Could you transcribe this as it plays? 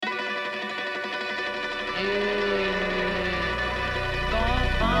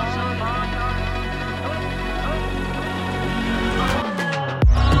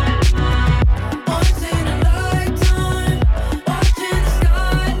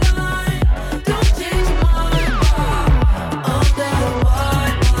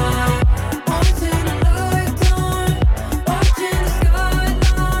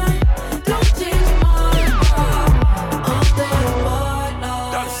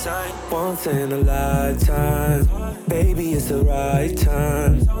Once in a lifetime, baby, it's the right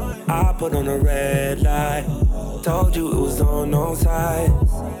time. I put on a red light, told you it was on side.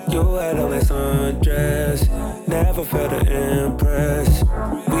 You had on that sundress, never felt to impress.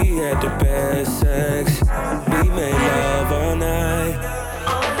 We had the best sex, we made love all night.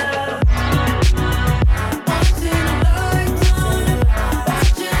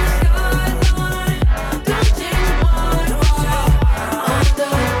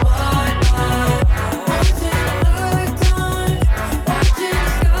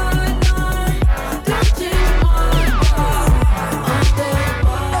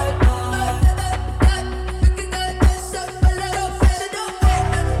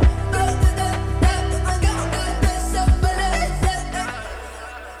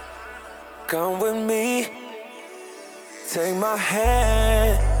 Come with me, take my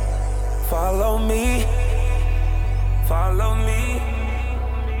hand, follow me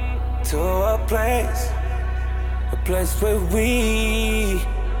to a place where we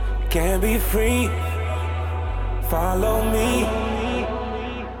can be free. Follow me.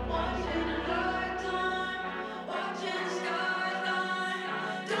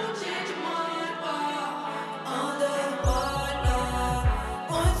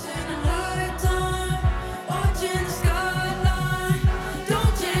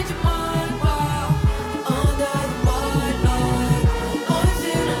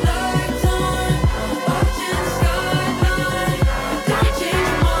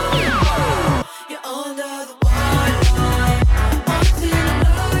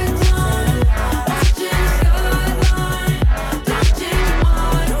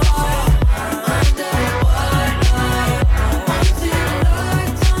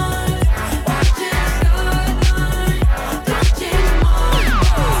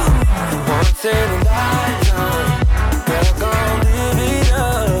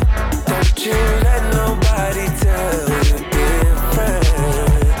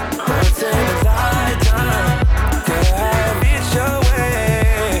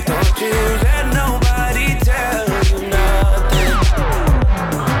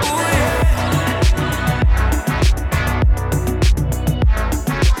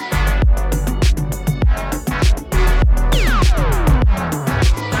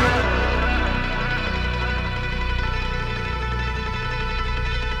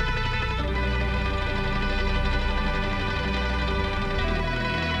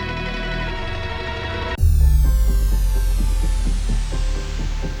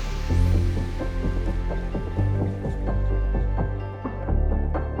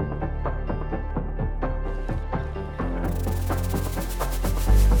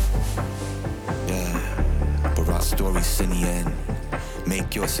 Stories in the end.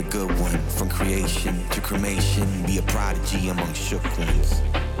 Make yours a good one. From creation to cremation, be a prodigy among shook ones.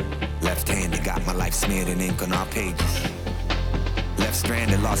 Left-handed, got my life smeared in ink on our pages. Left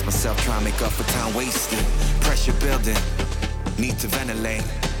stranded, lost myself trying to make up for time wasted. Pressure building, need to ventilate.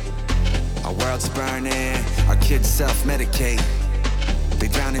 Our world's burning, our kids self-medicate. They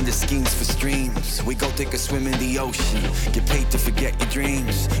drown in the schemes for streams. We go take a swim in the ocean. Get paid to forget your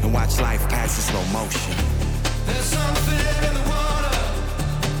dreams and watch life pass in slow motion. There's something in the water.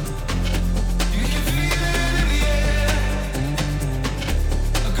 You can feel it in the air.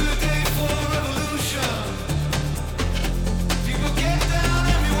 A good day for revolution. People get down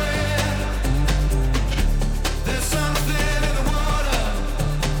everywhere. There's something in the water.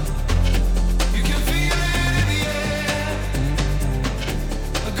 You can feel it in the air.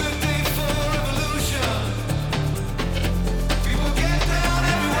 A good day for revolution. People get down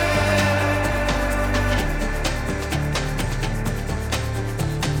everywhere.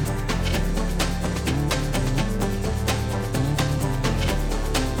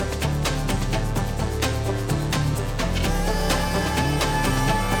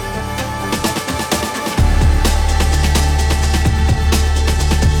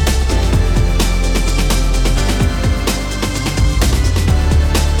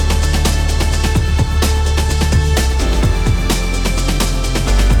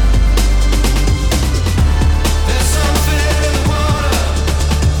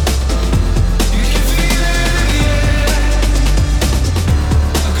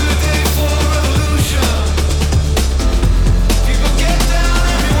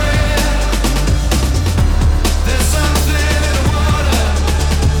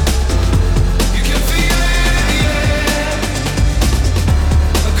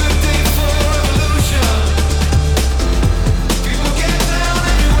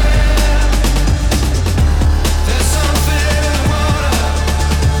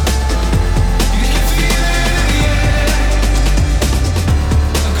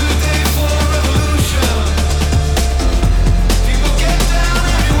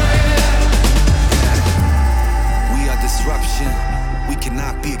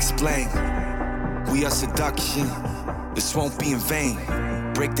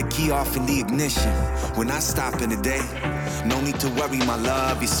 break the key off in the ignition. When I stop in the day, no need to worry, my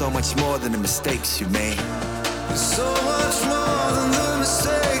love. You're so much more than the mistakes you made. You're so much more than the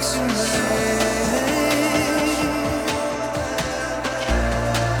mistakes you made.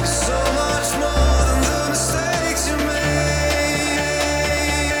 You're so much more than the mistakes you made.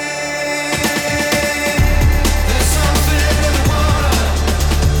 There's something in the water.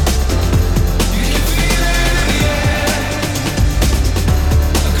 You can feel it in the air.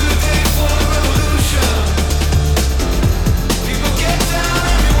 A good day for a revolution. People get down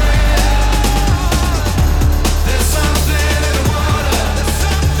everywhere. There's something in the water. There's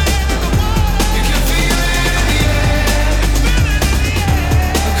something in the water.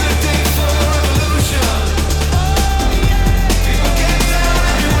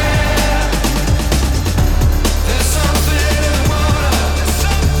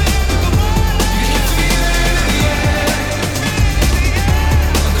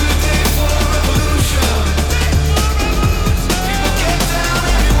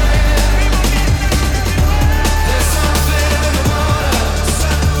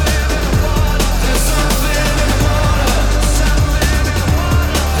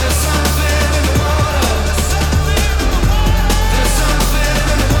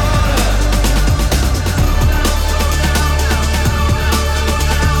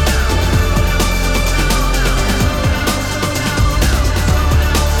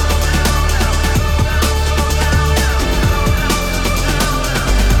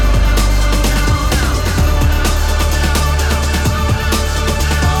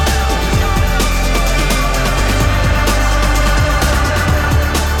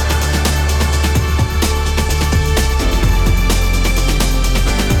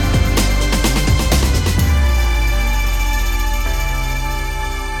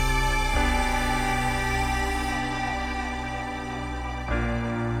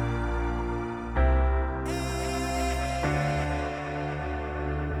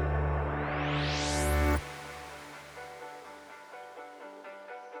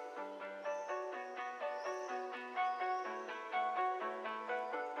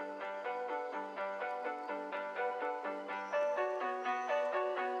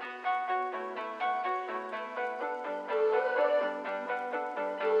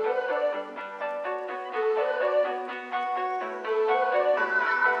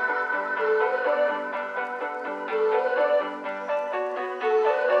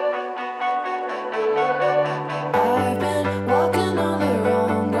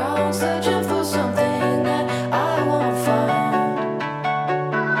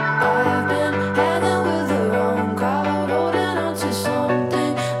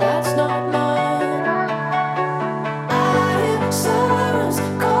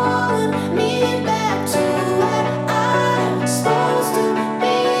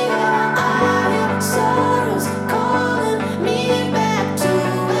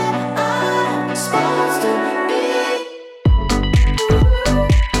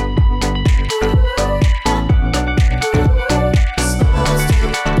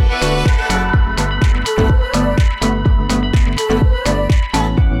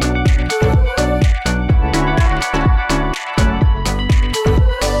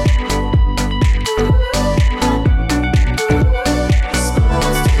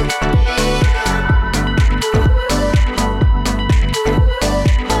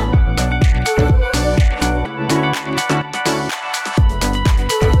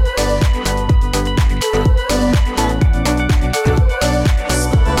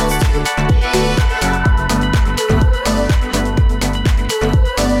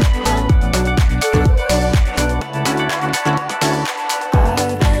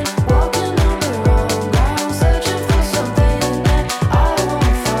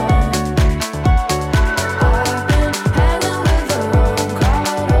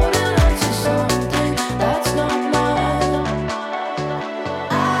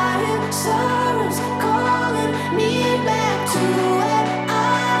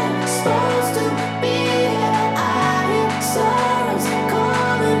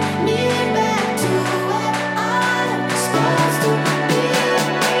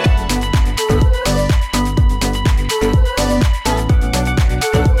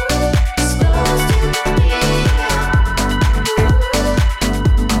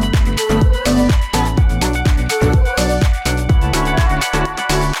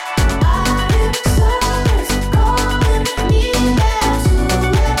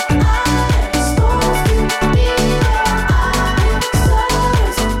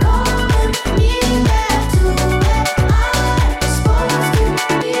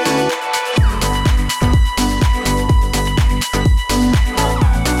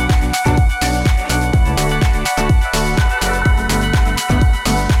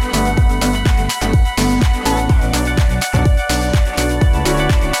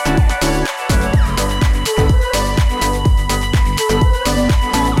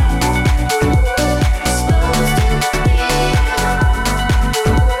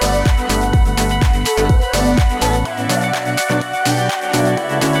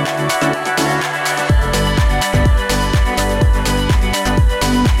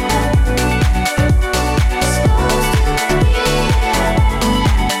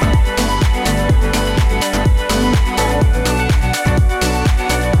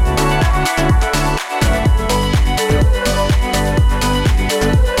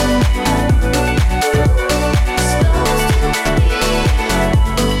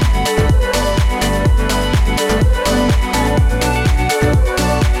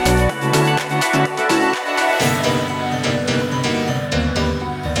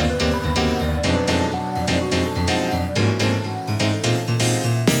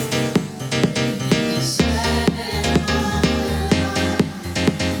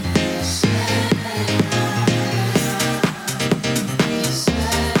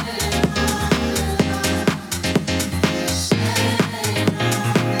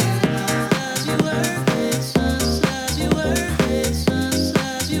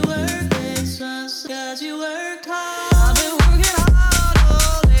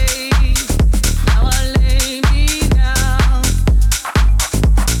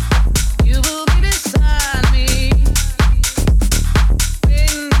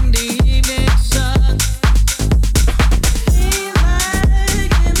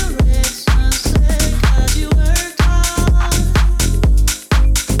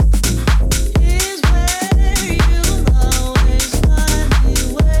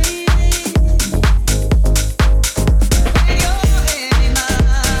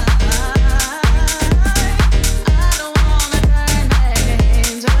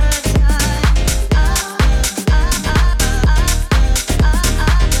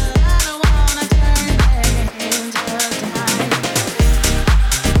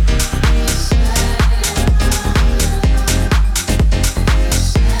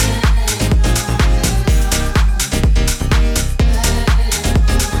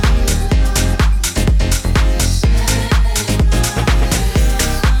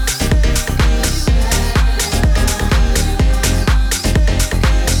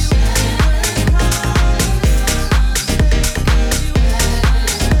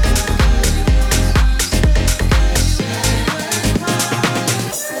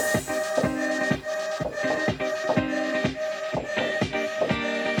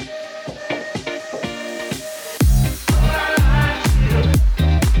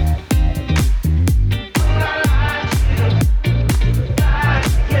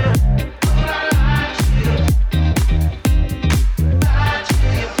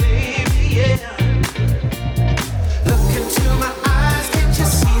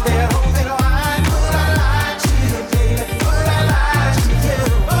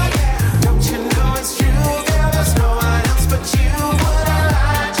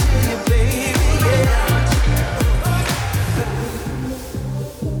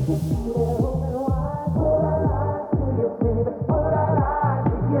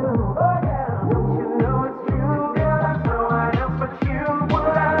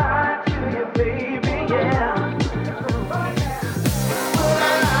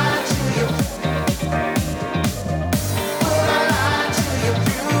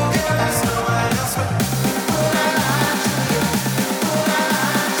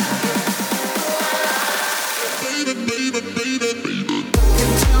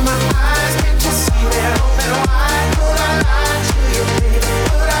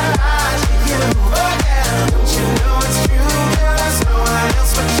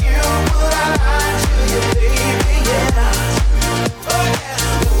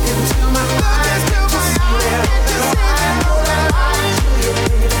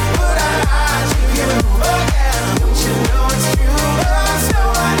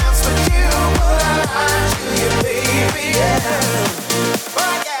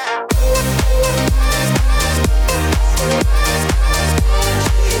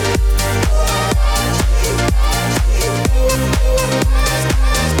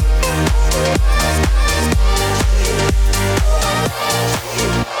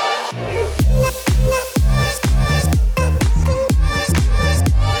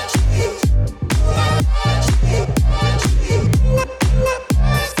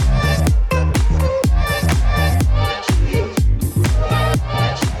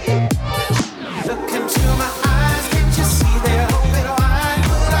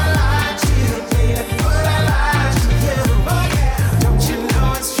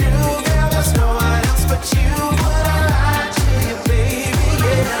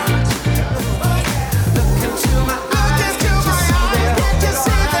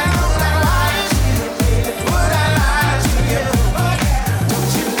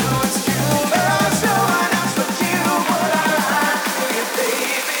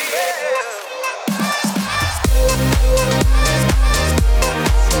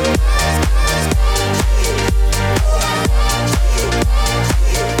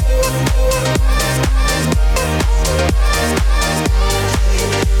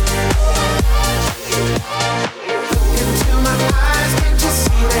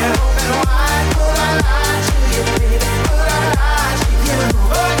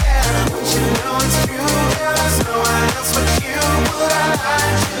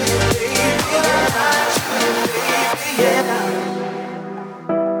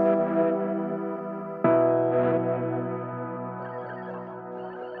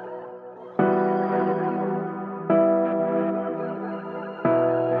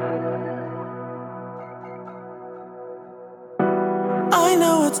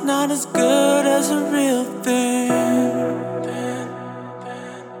 it's not as good as a real thing.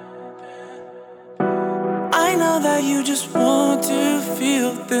 I know that you just want to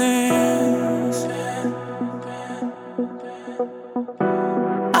feel things.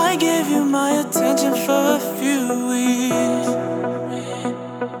 I gave you my attention for a few weeks.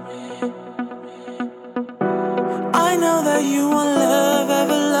 I know that you want love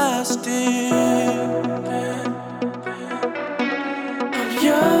everlasting. I'm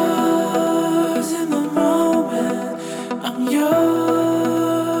yours in the moment. I'm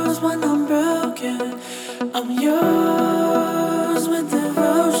yours when I'm broken. I'm yours with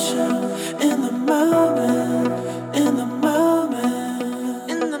devotion. In the moment, in the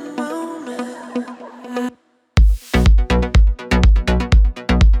moment, in the moment.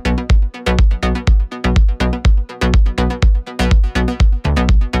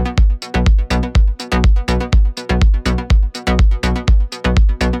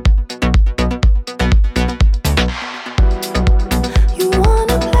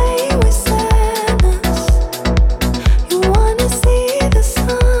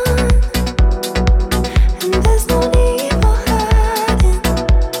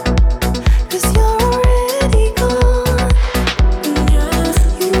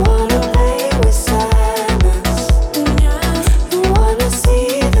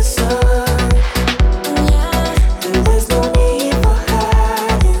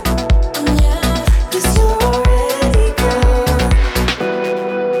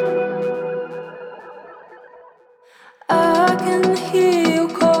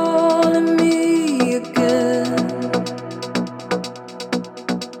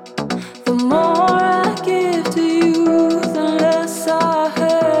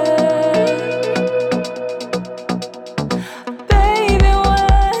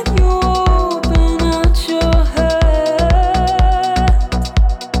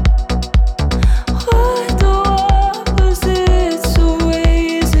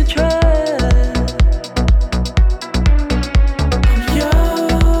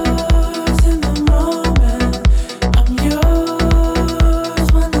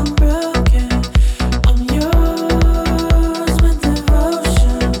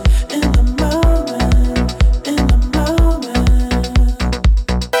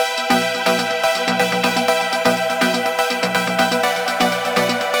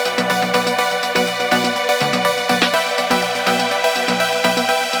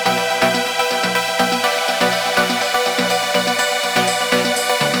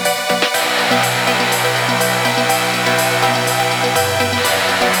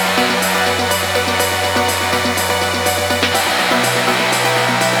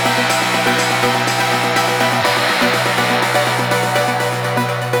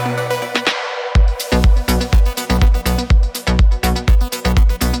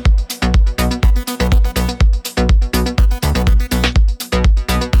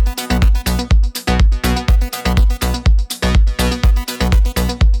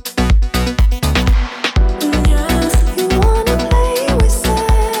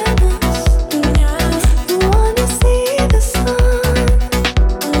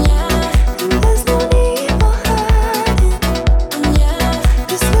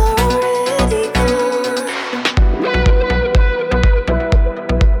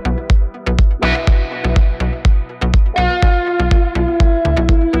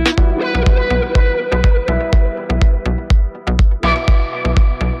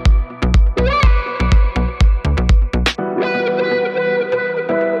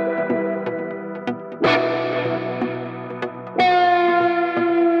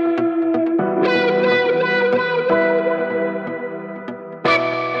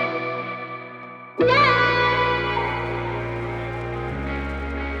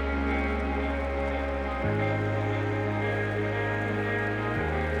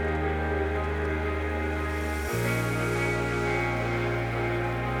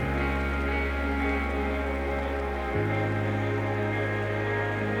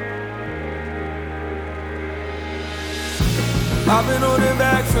 I've been holding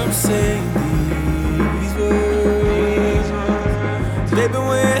back from saying these words. They've been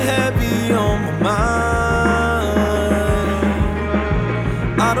weighing heavy on my mind.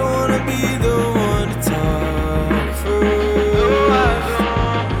 I don't wanna be the one to talk first.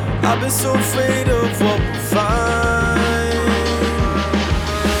 I've been so afraid of what we'll find.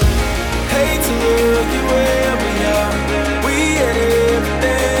 Hate to look at where we are. We had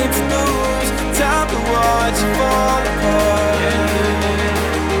everything to lose. Time to watch it fall apart.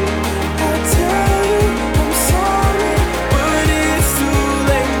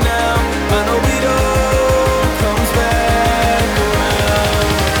 I know it all comes back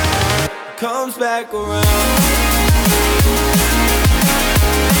around. comes back around.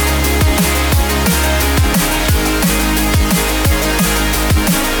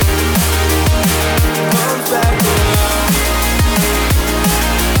 Comes back around.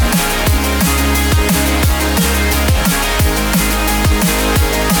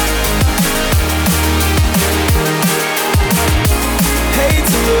 Hate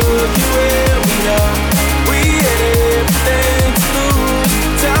to look at where we are. We had everything to lose.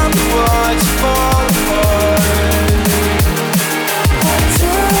 Time to watch it fall apart. I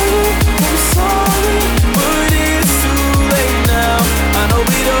tell you I'm sorry, but it's too late now. I know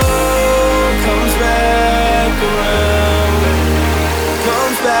it all comes back around.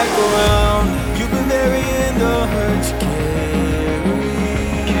 Comes back around. You've been burying the hurt you carry.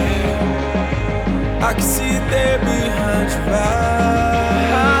 I can see it there behind your eyes.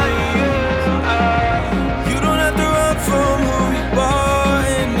 You don't have to run from who you are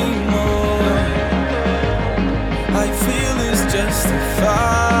anymore. How you feel is justified.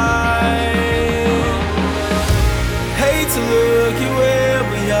 Hate to look at where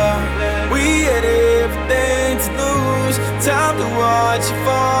we are. We had everything to lose. Time to watch it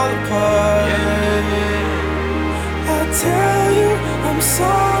fall apart. I tell you I'm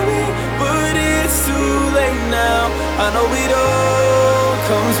sorry, but it's too late now. I know it all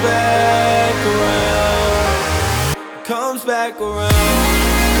comes back around. Comes back around.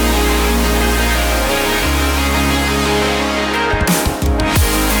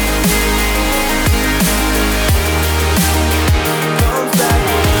 Comes back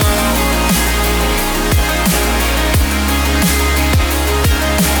around.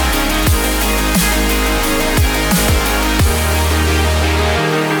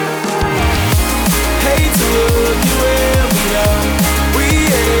 Hate to look at where we are. We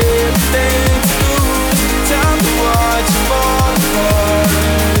had everything to lose. Time to watch it fall apart.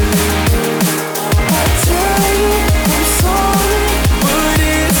 I tell you I'm sorry, but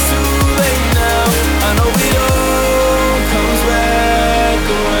it's too late now. I know it all comes back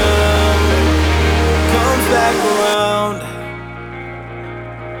around. Comes back around.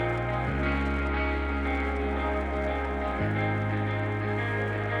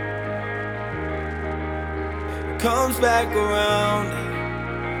 Comes back around.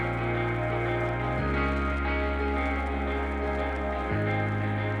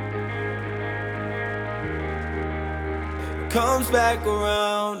 Comes back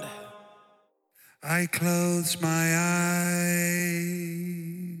around. I close my eyes.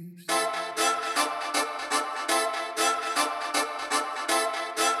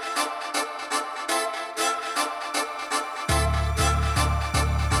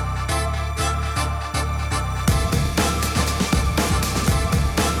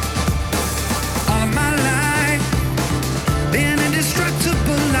 All my life, been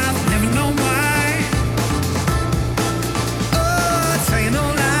indestructible, I'll never know why. Oh, tell you no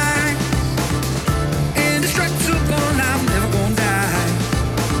lie, indestructible, I'm never gonna die.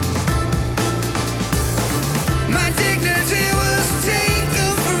 My dignity was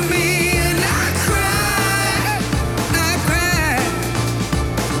taken from me, and I cried,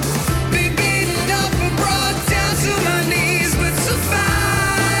 been beaten up and brought down to my knees, but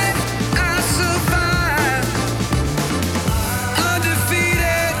survived, I survived.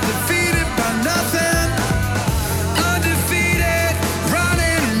 Undefeated, defeated by nothing. Undefeated,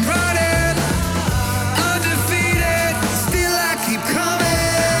 running and running. Undefeated, still I keep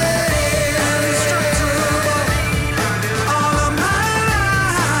coming. Indestructible, all of my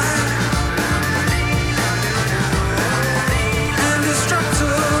life.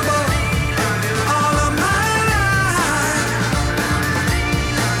 Indestructible, all of my life.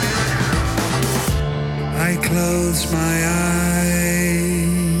 I close my eyes.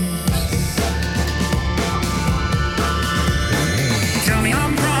 Tell me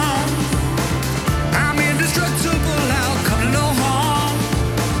I'm wrong. I'm indestructible, I'll come to no harm.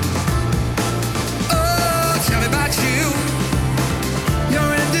 Oh, tell me about you.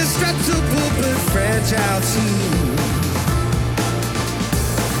 You're indestructible but fragile too.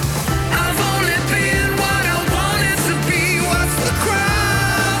 I've only been what I wanted to be. What's the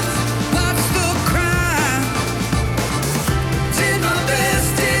crime? What's the crime? Did my best,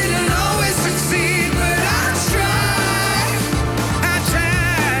 didn't always succeed, but I tried. I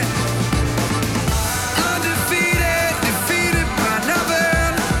tried. Undefeated, defeated by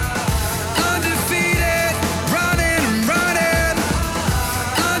nothing. Undefeated, running and running.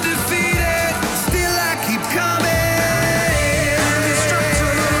 Undefeated, still I keep coming.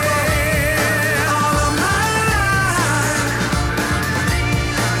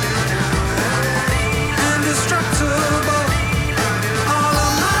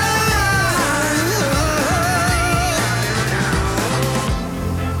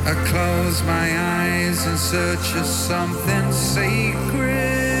 my eyes in search of something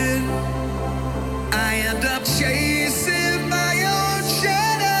sacred. I end up chasing my own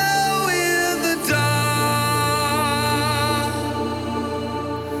shadow in the dark.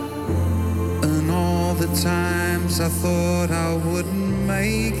 And all the times I thought I wouldn't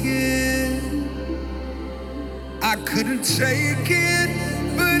make it, I couldn't take it,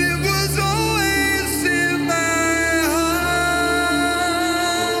 but it was always in my heart,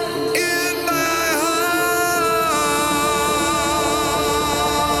 in my heart.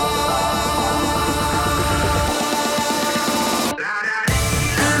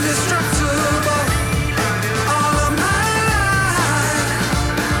 Indestructible, all of my life.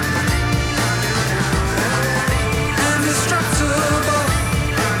 Indestructible,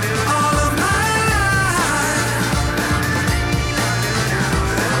 all of my life.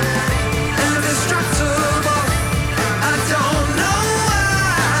 Indestructible, I don't know why.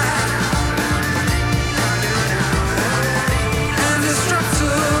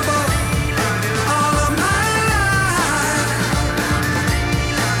 Indestructible, all of my life.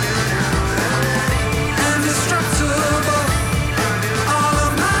 Indestructible, all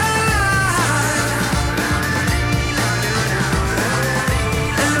of my life.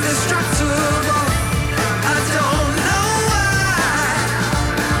 Indestructible, I don't know why.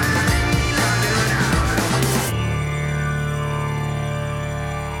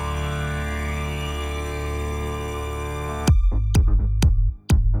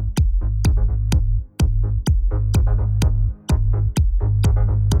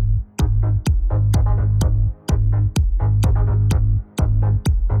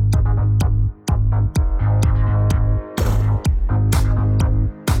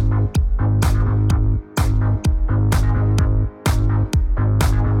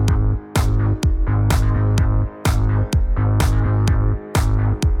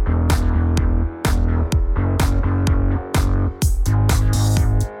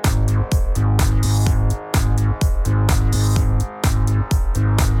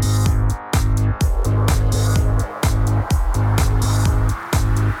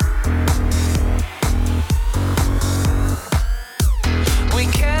 We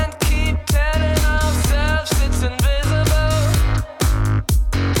can't keep telling ourselves it's invisible.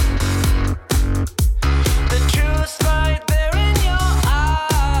 The truth's right there in your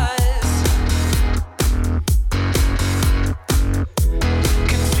eyes.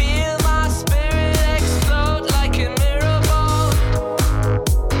 Can feel my spirit explode like a mirror ball.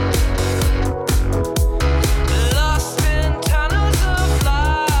 Lost in tunnels of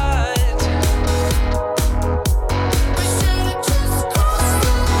light. We should've just crossed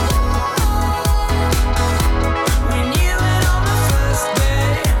the line. We knew it on the first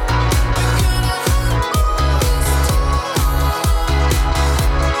day. We could've had all this time.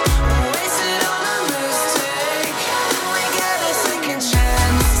 Wasted on a mistake. We get a second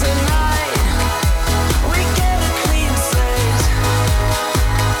chance tonight. We get a clean slate.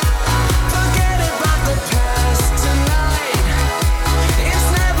 Forget about the past tonight. It's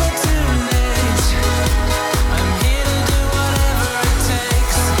never too late. I'm here to do whatever it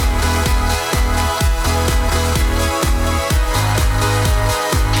takes.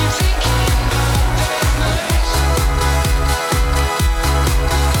 Keep thinking about that night.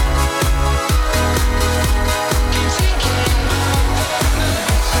 Keep thinking about that night. Keep thinking about that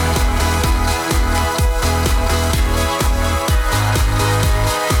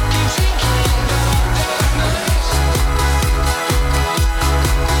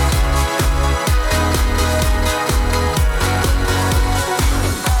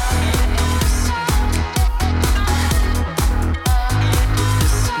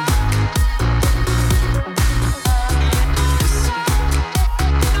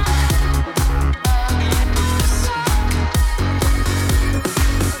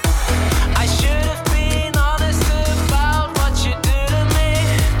I should have been honest about what you do to me.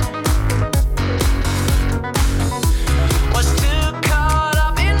 Was too caught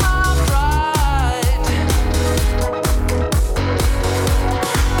up in my pride.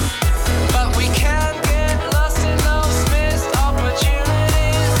 But we can't get lost in those missed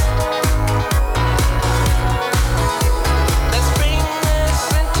opportunities. Let's bring this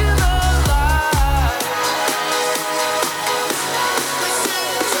into the light. We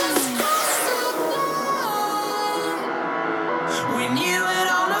should've just crossed the line. We knew it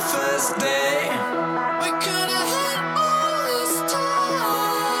on the first day. We could've had all this time.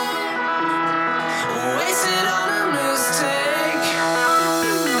 Wasted on a mistake.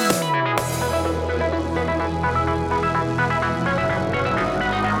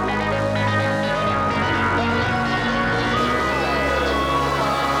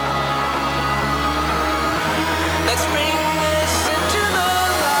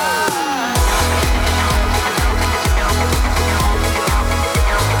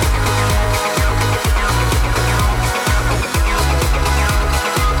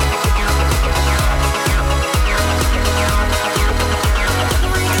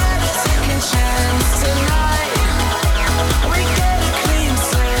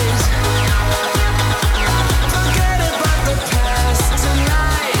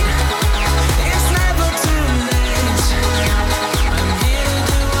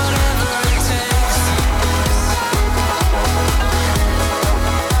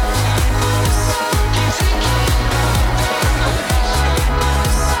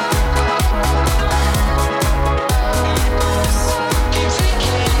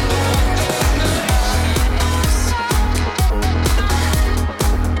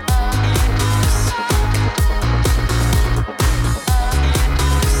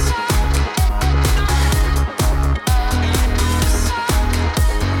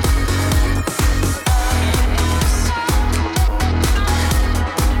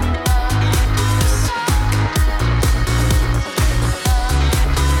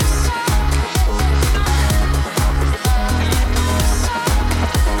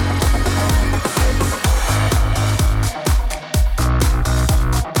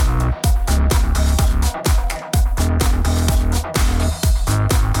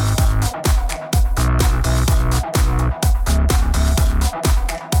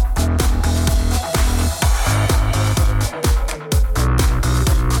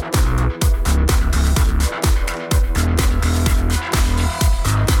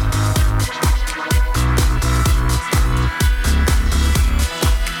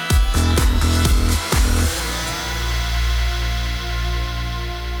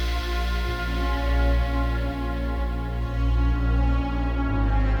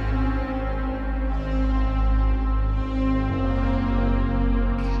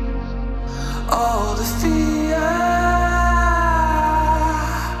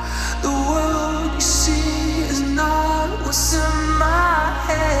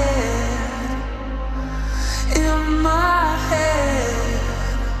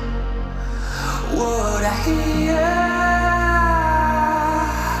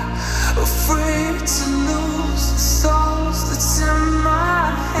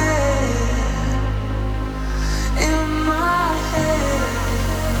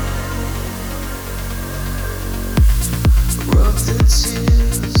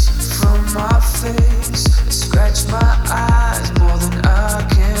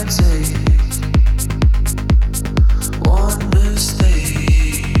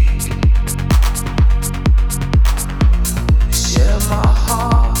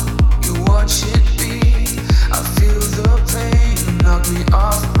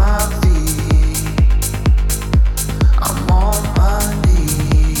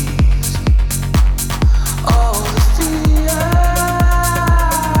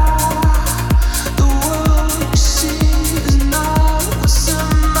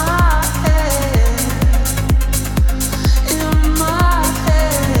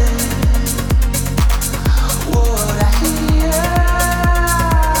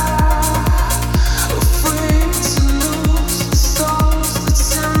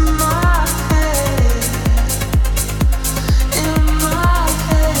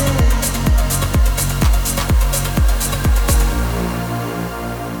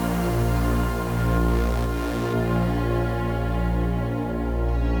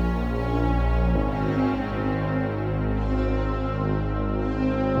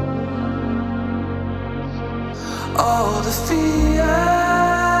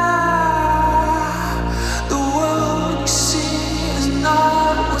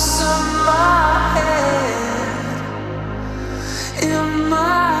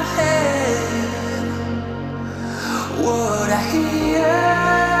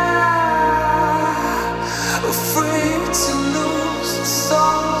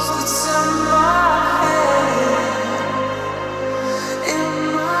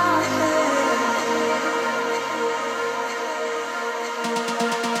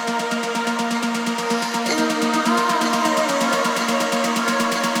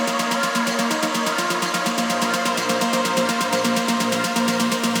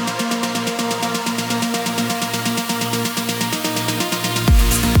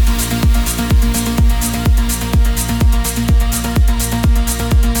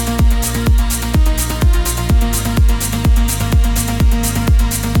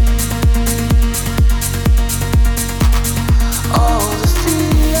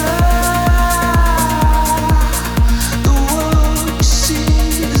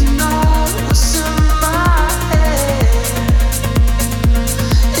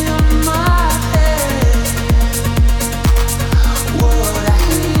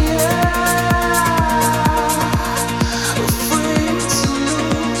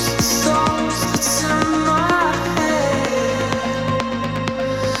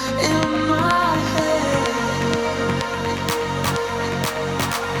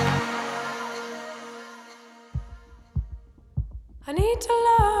 I need to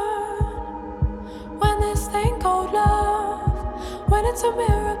learn when this thing called love, when it's a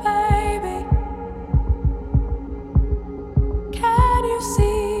mirror, baby. Can you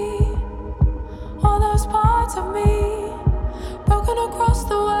see all those parts of me broken across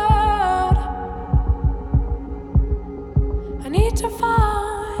the world? I need to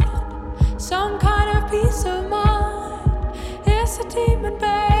find some kind of peace of mind. It's a demon,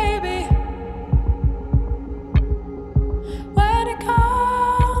 baby. When it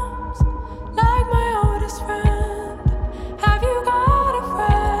comes, like my oldest friend, have you got a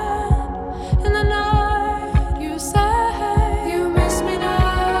friend? In the night, you say you miss me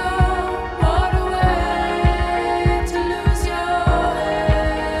now. What a way to lose your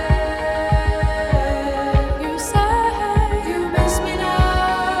head. You say you miss me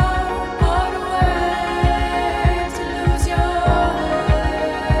now. What a way to lose your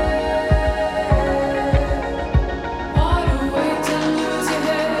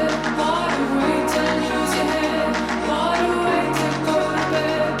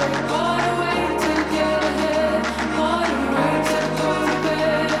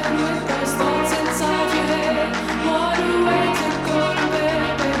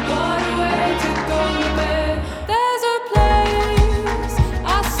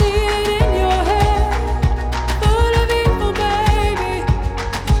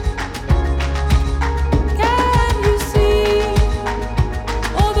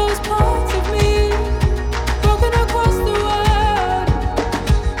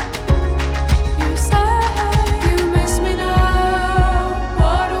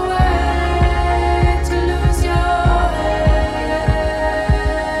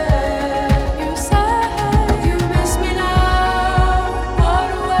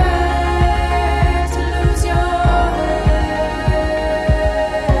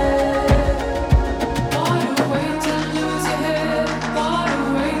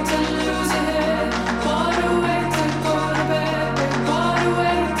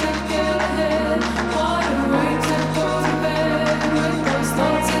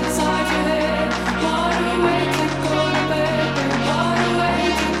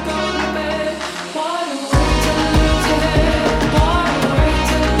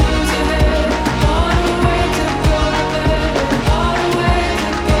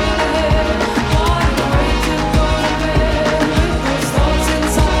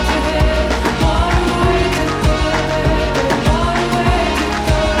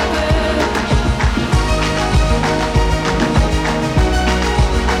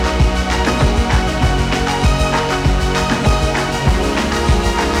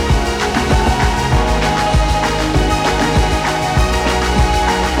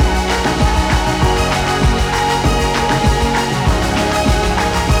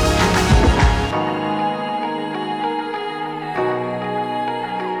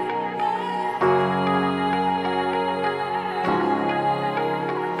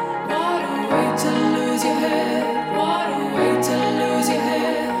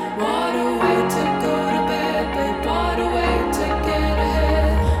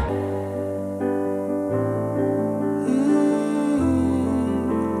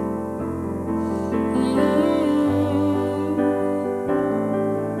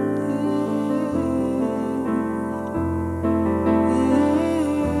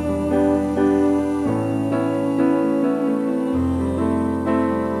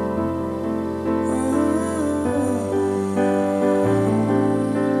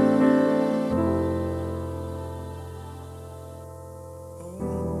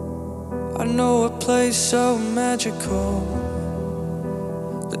I know a place so magical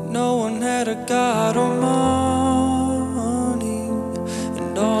that no one had a god or money,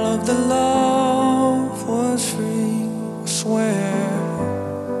 and all of the love was free. I swear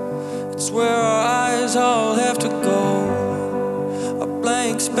it's where our eyes all have to go, a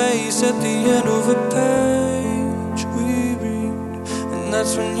blank space at the end of a page we read, and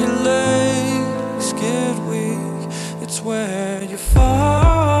that's when your legs get weak. It's where you fall.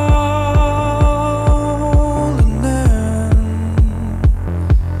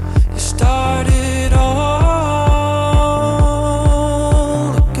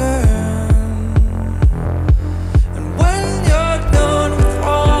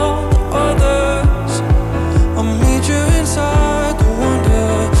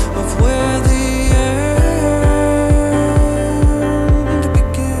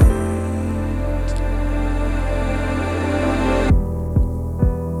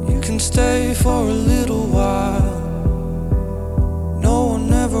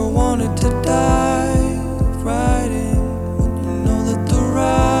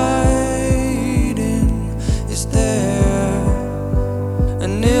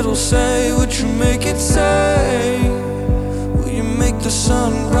 say, will you make the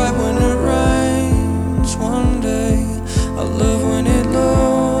sun bright when it rains one day? I love when it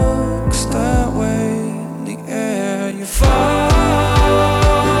looks that way in the air. You fall.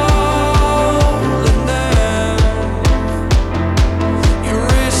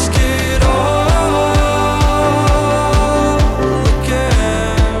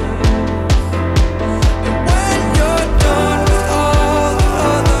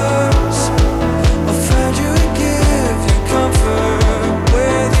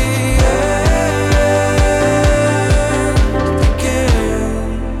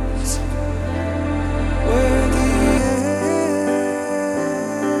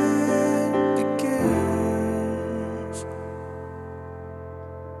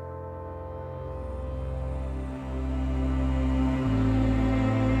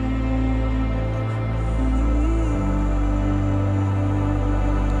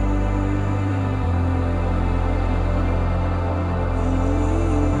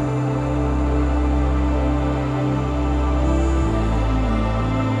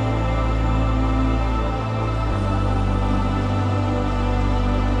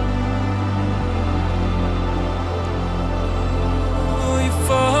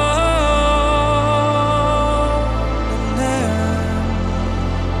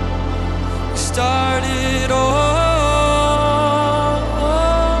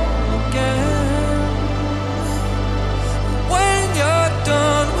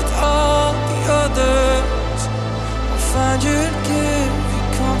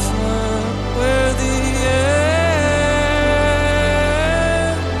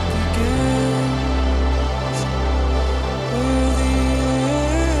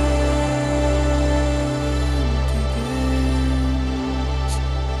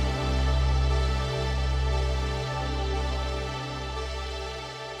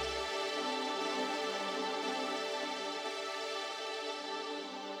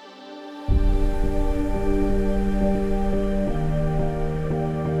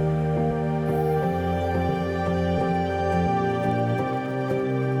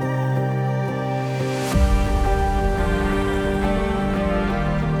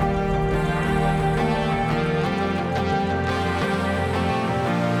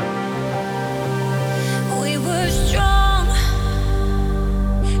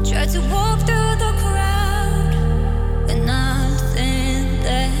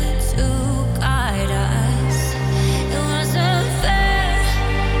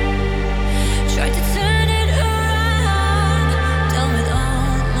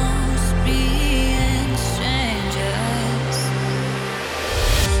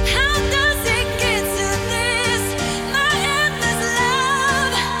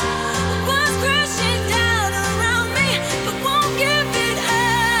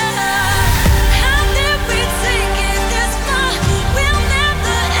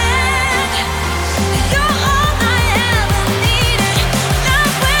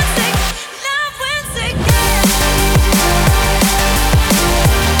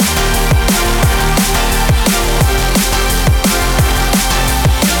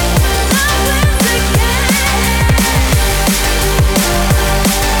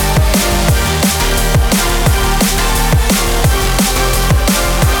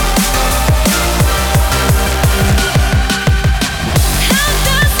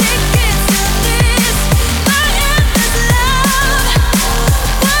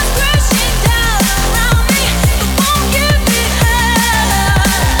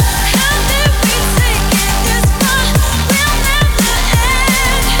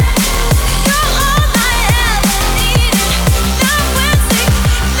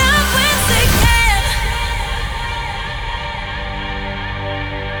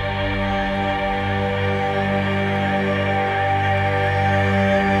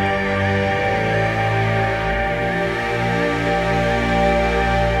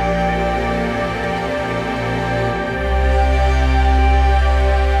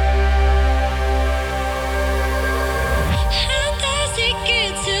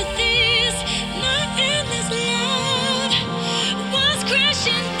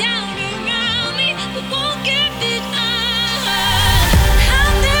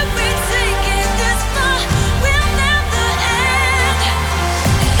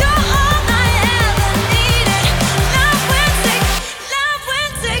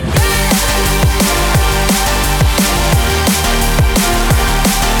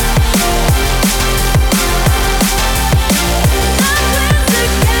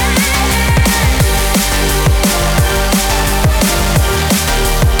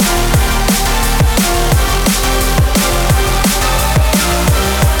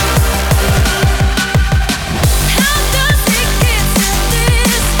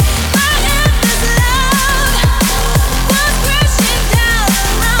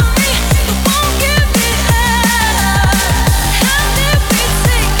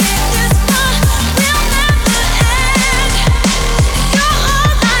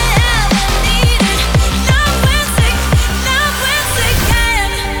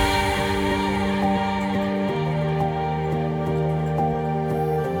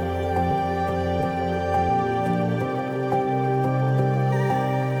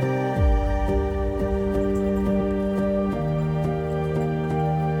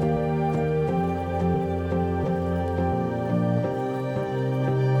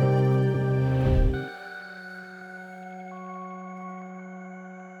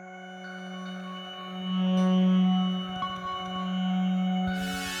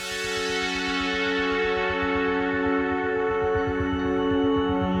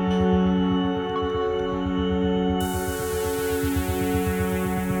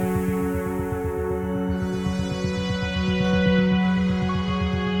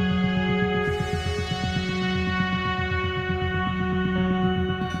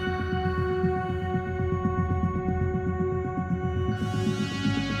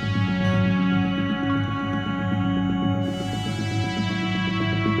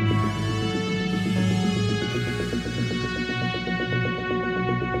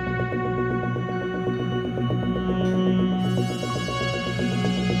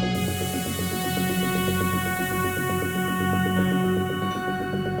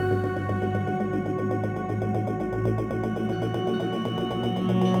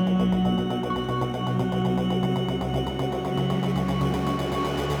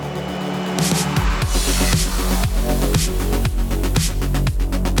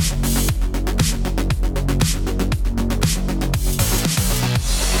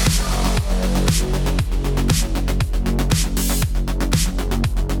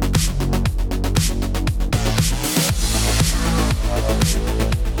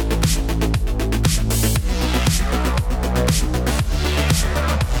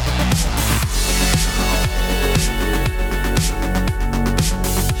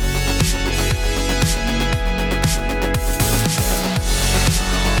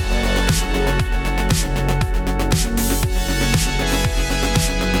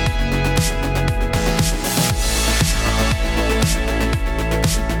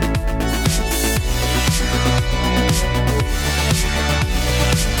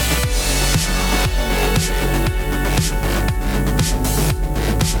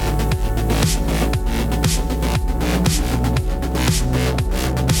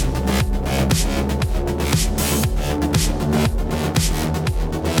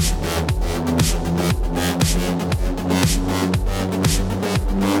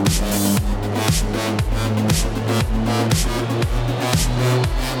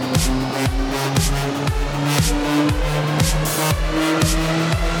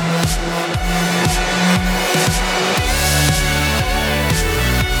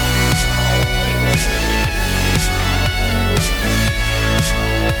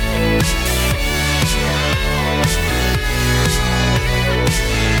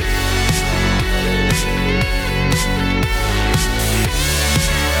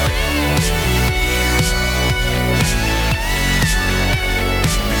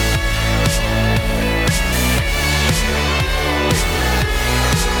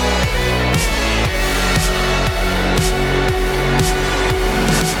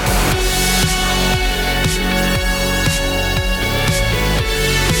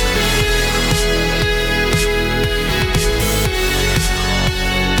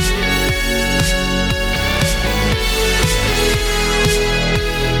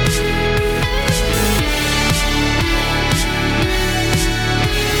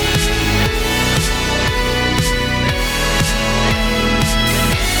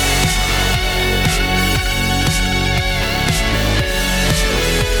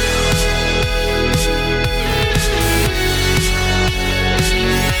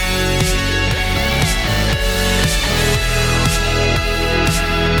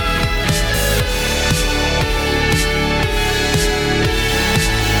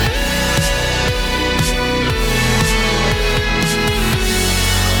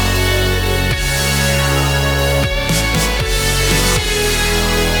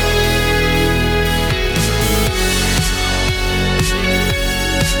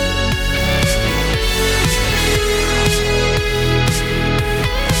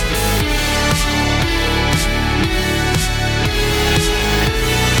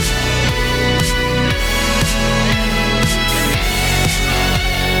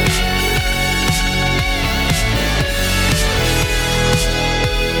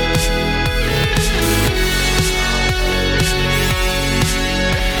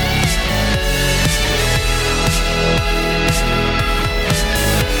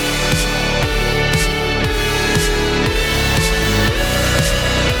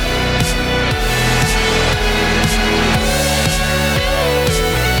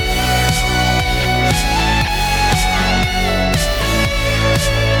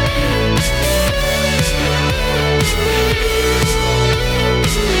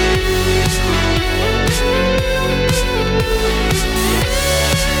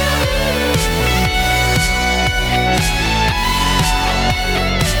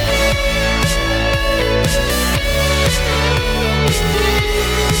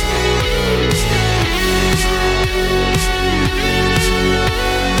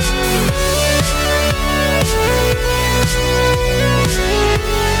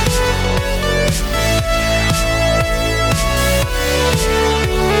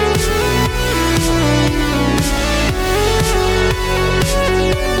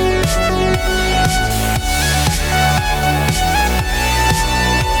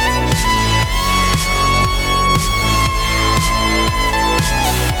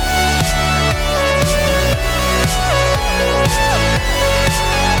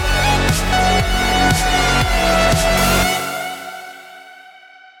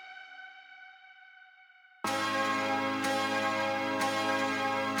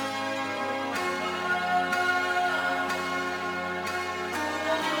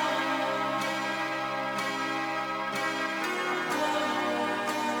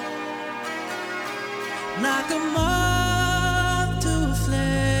 like a moth to a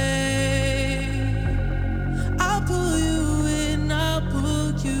flame. I'll pull you in, I'll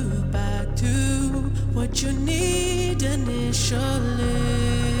pull you back to what you need initially.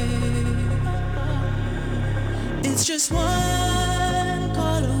 It's just one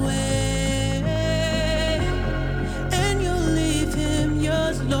call away, and you'll leave him,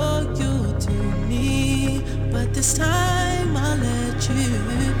 you're loyal to me. But this time I'll let you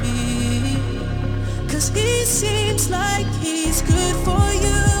be. 'Cause he seems like he's good for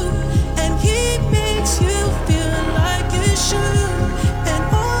you, and he makes you feel like you should. And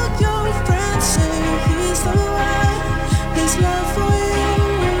all your friends say he's the one, his love for you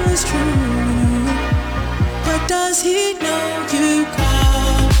is true. But does he know you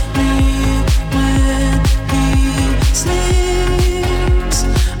call me when he sleeps?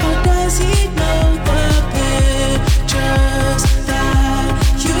 Or does he know the pictures that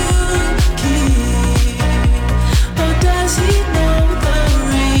you keep? Or does he know the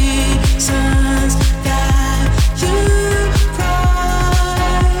reasons that you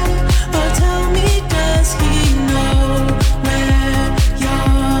cry? Or tell me, does he know where your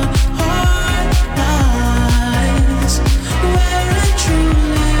heart lies? Where it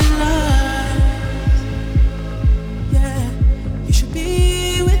truly lies? Yeah, you should be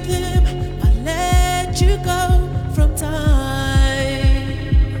with him. I let you go from time.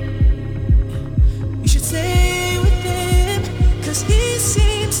 You should stay with him, 'cause he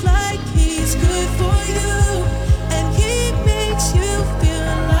seems like he's good for you, and he makes you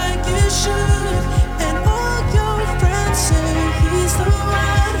feel like you should. And all your friends say he's the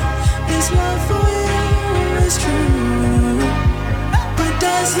one, his love for you is true. But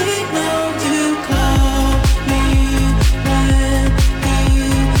does he know you call me when he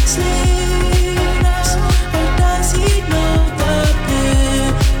sleeps? Or does he know the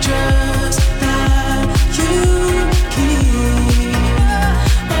pictures that you keep?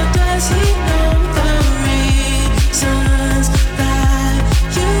 Or does he know the reasons that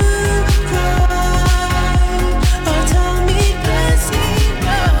you cry? Or tell me, does he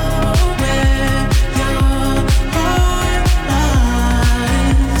know where your heart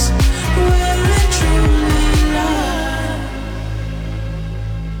lies? Where it truly lies?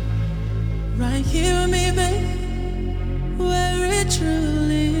 Right here with me, babe, where it truly